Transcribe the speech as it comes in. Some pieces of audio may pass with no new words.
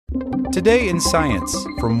Today in Science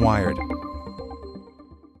from Wired.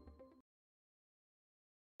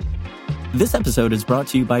 This episode is brought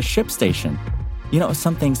to you by ShipStation. You know,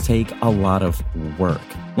 some things take a lot of work,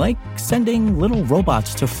 like sending little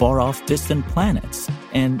robots to far-off distant planets.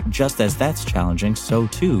 And just as that's challenging, so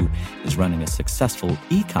too is running a successful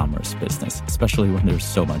e-commerce business, especially when there's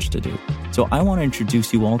so much to do. So I want to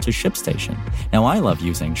introduce you all to ShipStation. Now, I love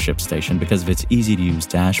using ShipStation because of its easy-to-use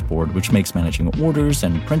dashboard, which makes managing orders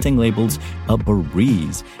and printing labels a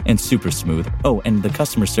breeze and super smooth. Oh, and the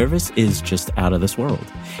customer service is just out of this world.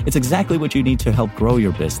 It's exactly what you need to help grow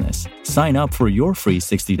your business. Sign up for your free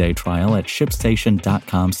 60-day trial at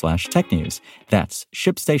shipstation.com/technews. That's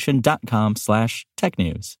shipstation.com/technews.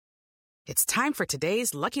 It's time for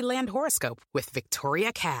today's Lucky Land horoscope with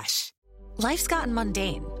Victoria Cash. Life's gotten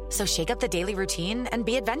mundane, so shake up the daily routine and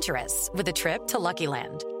be adventurous with a trip to Lucky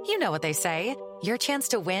Land. You know what they say, your chance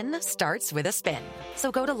to win starts with a spin. So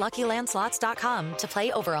go to LuckyLandSlots.com to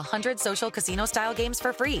play over 100 social casino-style games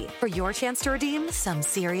for free for your chance to redeem some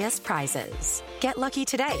serious prizes. Get lucky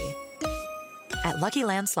today at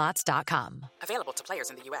LuckyLandSlots.com. Available to players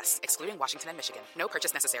in the U.S., excluding Washington and Michigan. No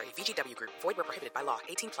purchase necessary. VGW Group. Void where prohibited by law.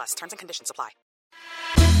 18+. Terms and conditions apply.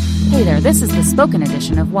 Hey there, this is the spoken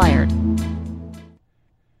edition of Wired.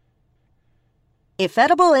 If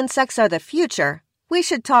edible insects are the future, we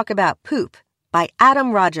should talk about poop by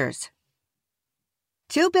Adam Rogers.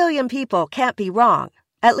 2 billion people can't be wrong,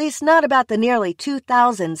 at least not about the nearly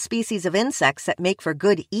 2,000 species of insects that make for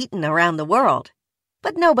good eatin around the world.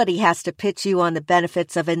 But nobody has to pitch you on the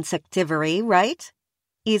benefits of insectivory, right?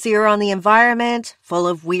 Easier on the environment, full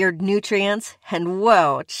of weird nutrients, and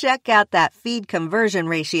whoa, check out that feed conversion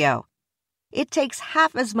ratio. It takes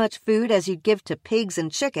half as much food as you'd give to pigs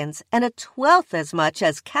and chickens and a 12th as much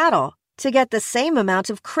as cattle to get the same amount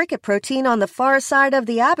of cricket protein on the far side of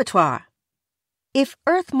the abattoir. If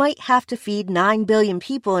Earth might have to feed 9 billion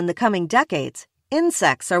people in the coming decades,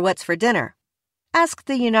 insects are what's for dinner. Ask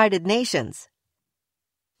the United Nations.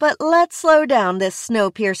 But let's slow down this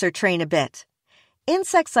Snowpiercer train a bit.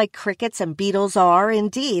 Insects like crickets and beetles are,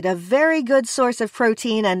 indeed, a very good source of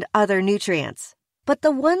protein and other nutrients. But the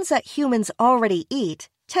ones that humans already eat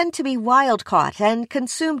tend to be wild-caught and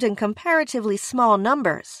consumed in comparatively small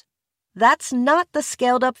numbers. That's not the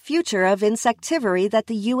scaled-up future of insectivory that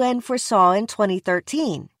the UN foresaw in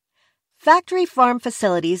 2013. Factory farm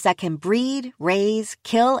facilities that can breed, raise,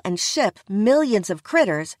 kill, and ship millions of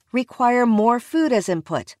critters require more food as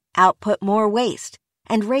input, output more waste,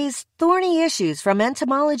 and raise thorny issues from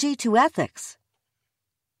entomology to ethics.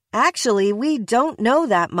 Actually, we don't know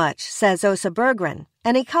that much, says Åsa Berggren,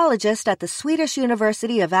 an ecologist at the Swedish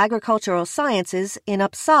University of Agricultural Sciences in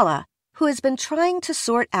Uppsala, who has been trying to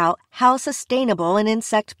sort out how sustainable an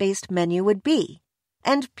insect-based menu would be.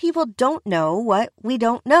 And people don't know what we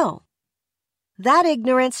don't know. That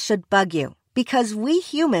ignorance should bug you, because we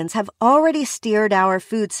humans have already steered our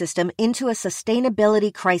food system into a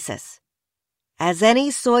sustainability crisis. As any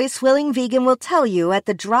soy-swilling vegan will tell you at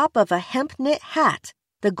the drop of a hemp-knit hat,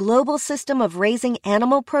 the global system of raising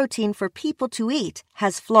animal protein for people to eat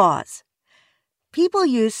has flaws. People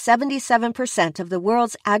use 77% of the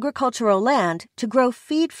world's agricultural land to grow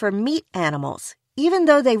feed for meat animals, even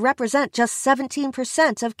though they represent just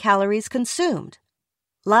 17% of calories consumed.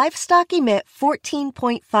 Livestock emit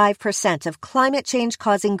 14.5% of climate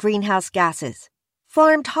change-causing greenhouse gases.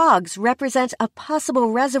 Farmed hogs represent a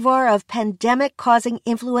possible reservoir of pandemic-causing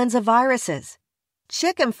influenza viruses.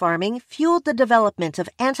 Chicken farming fueled the development of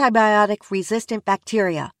antibiotic-resistant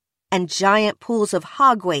bacteria, and giant pools of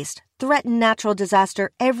hog waste threaten natural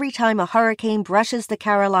disaster every time a hurricane brushes the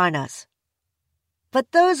Carolinas.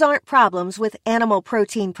 But those aren't problems with animal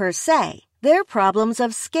protein per se. They're problems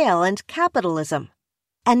of scale and capitalism.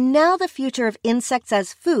 And now the future of insects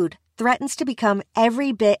as food threatens to become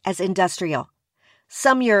every bit as industrial.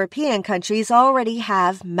 Some European countries already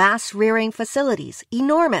have mass rearing facilities,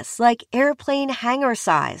 enormous, like airplane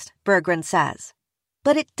hangar-sized, Berggren says.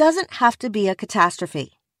 But it doesn't have to be a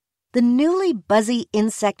catastrophe. The newly buzzy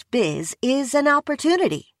insect biz is an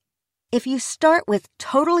opportunity. If you start with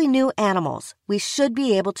totally new animals, we should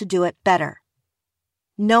be able to do it better.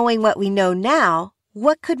 Knowing what we know now,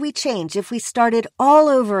 what could we change if we started all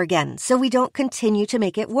over again so we don't continue to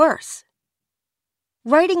make it worse?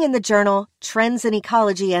 Writing in the journal Trends in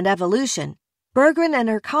Ecology and Evolution, Berggren and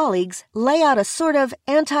her colleagues lay out a sort of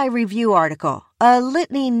anti-review article, a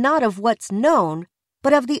litany not of what's known,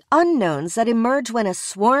 but of the unknowns that emerge when a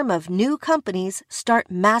swarm of new companies start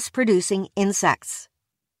mass-producing insects.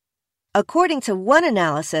 According to one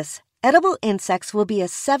analysis, edible insects will be a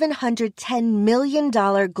 $710 million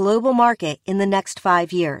global market in the next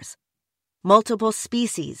 5 years. multiple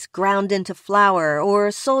species ground into flour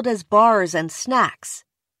or sold as bars and snacks.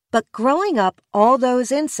 But growing up all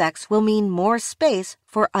those insects will mean more space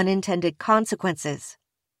for unintended consequences.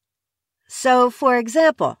 So, for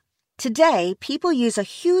example, today people use a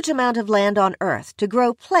huge amount of land on Earth to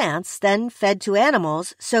grow plants then fed to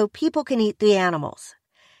animals so people can eat the animals.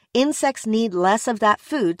 Insects need less of that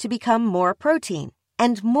food to become more protein,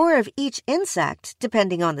 and more of each insect,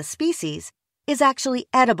 depending on the species, is actually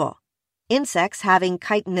edible. Insects having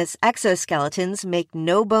chitinous exoskeletons make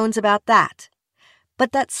no bones about that.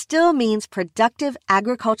 But that still means productive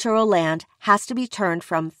agricultural land has to be turned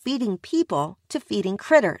from feeding people to feeding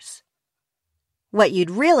critters. What you'd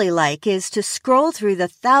really like is to scroll through the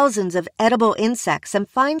thousands of edible insects and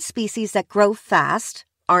find species that grow fast,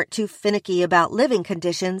 aren't too finicky about living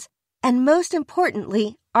conditions, and most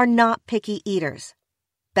importantly, are not picky eaters.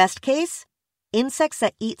 Best case, insects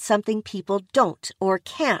that eat something people don't or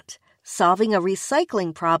can't, solving a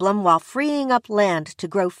recycling problem while freeing up land to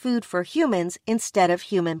grow food for humans instead of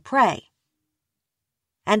human prey.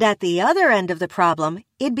 And at the other end of the problem,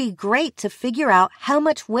 it'd be great to figure out how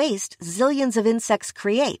much waste zillions of insects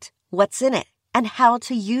create, what's in it, and how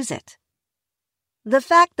to use it. The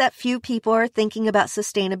fact that few people are thinking about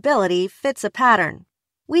sustainability fits a pattern.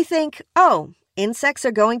 We think, oh, insects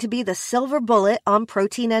are going to be the silver bullet on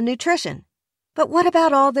protein and nutrition. But what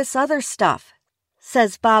about all this other stuff?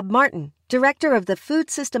 Says Bob Martin, director of the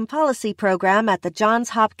Food System Policy Program at the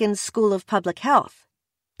Johns Hopkins School of Public Health.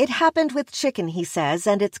 It happened with chicken, he says,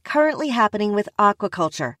 and it's currently happening with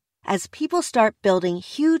aquaculture, as people start building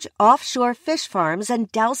huge offshore fish farms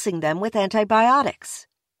and dousing them with antibiotics.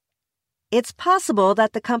 It's possible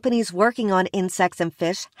that the companies working on insects and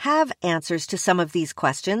fish have answers to some of these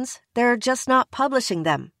questions. They're just not publishing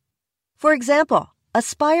them. For example,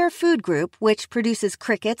 Aspire Food Group, which produces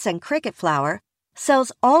crickets and cricket flour,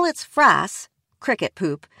 sells all its frass, cricket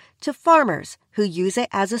poop, to farmers who use it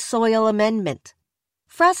as a soil amendment.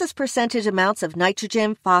 Frass's percentage amounts of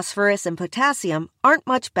nitrogen, phosphorus, and potassium aren't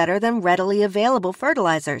much better than readily available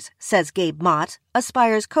fertilizers, says Gabe Mott,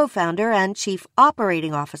 Aspire's co-founder and chief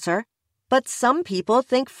operating officer, but some people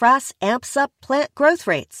think frass amps up plant growth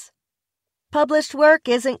rates. Published work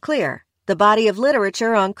isn't clear. The body of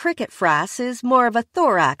literature on cricket frass is more of a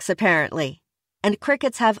thorax, apparently. And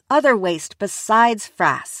crickets have other waste besides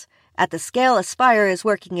frass. At the scale Aspire is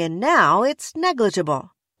working in now, it's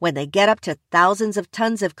negligible. When they get up to thousands of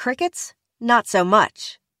tons of crickets, not so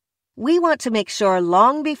much. We want to make sure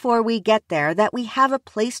long before we get there that we have a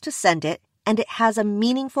place to send it and it has a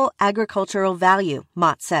meaningful agricultural value,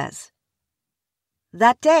 Mott says.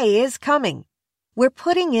 That day is coming. We're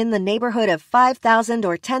putting in the neighborhood of 5,000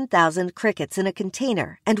 or 10,000 crickets in a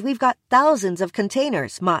container, and we've got thousands of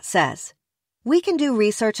containers, Mott says. We can do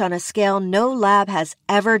research on a scale no lab has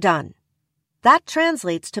ever done. That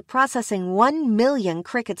translates to processing 1 million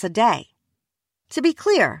crickets a day. To be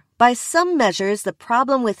clear, by some measures, the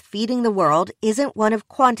problem with feeding the world isn't one of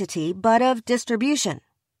quantity, but of distribution.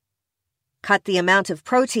 Cut the amount of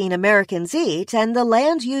protein Americans eat, and the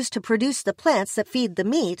land used to produce the plants that feed the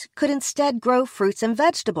meat could instead grow fruits and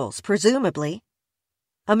vegetables, presumably.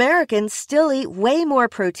 Americans still eat way more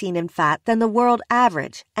protein and fat than the world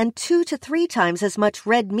average, and 2 to 3 times as much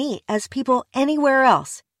red meat as people anywhere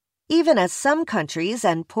else, even as some countries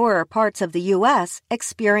and poorer parts of the U.S.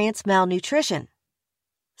 experience malnutrition.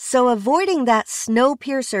 So avoiding that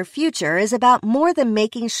snowpiercer future is about more than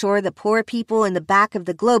making sure the poor people in the back of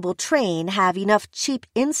the global train have enough cheap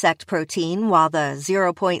insect protein while the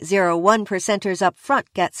 0.01%ers up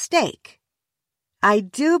front get steak. I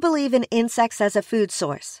do believe in insects as a food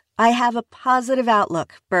source. I have a positive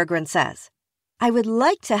outlook, Berggren says. I would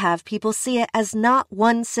like to have people see it as not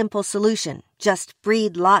one simple solution, just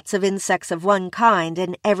breed lots of insects of one kind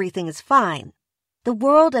and everything is fine. The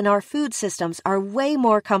world and our food systems are way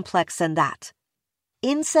more complex than that.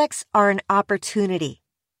 Insects are an opportunity.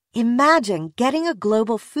 Imagine getting a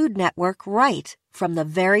global food network right from the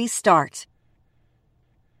very start.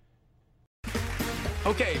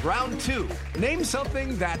 Okay, round 2. Name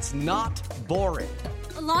something that's not boring.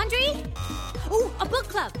 A laundry? Ooh, a book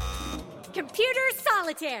club. Computer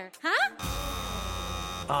solitaire, huh?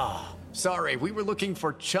 Ah, sorry, we were looking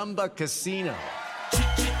for Chumba Casino.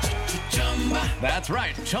 That's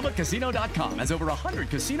right, ChumbaCasino.com has over 100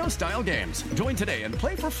 casino-style games. Join today and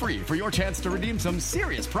play for free for your chance to redeem some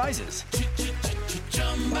serious prizes.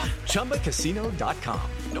 ChumbaCasino.com.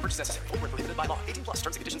 No purchase necessary. Void where prohibited by law. 18+ terms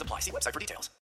and conditions apply. See website for details.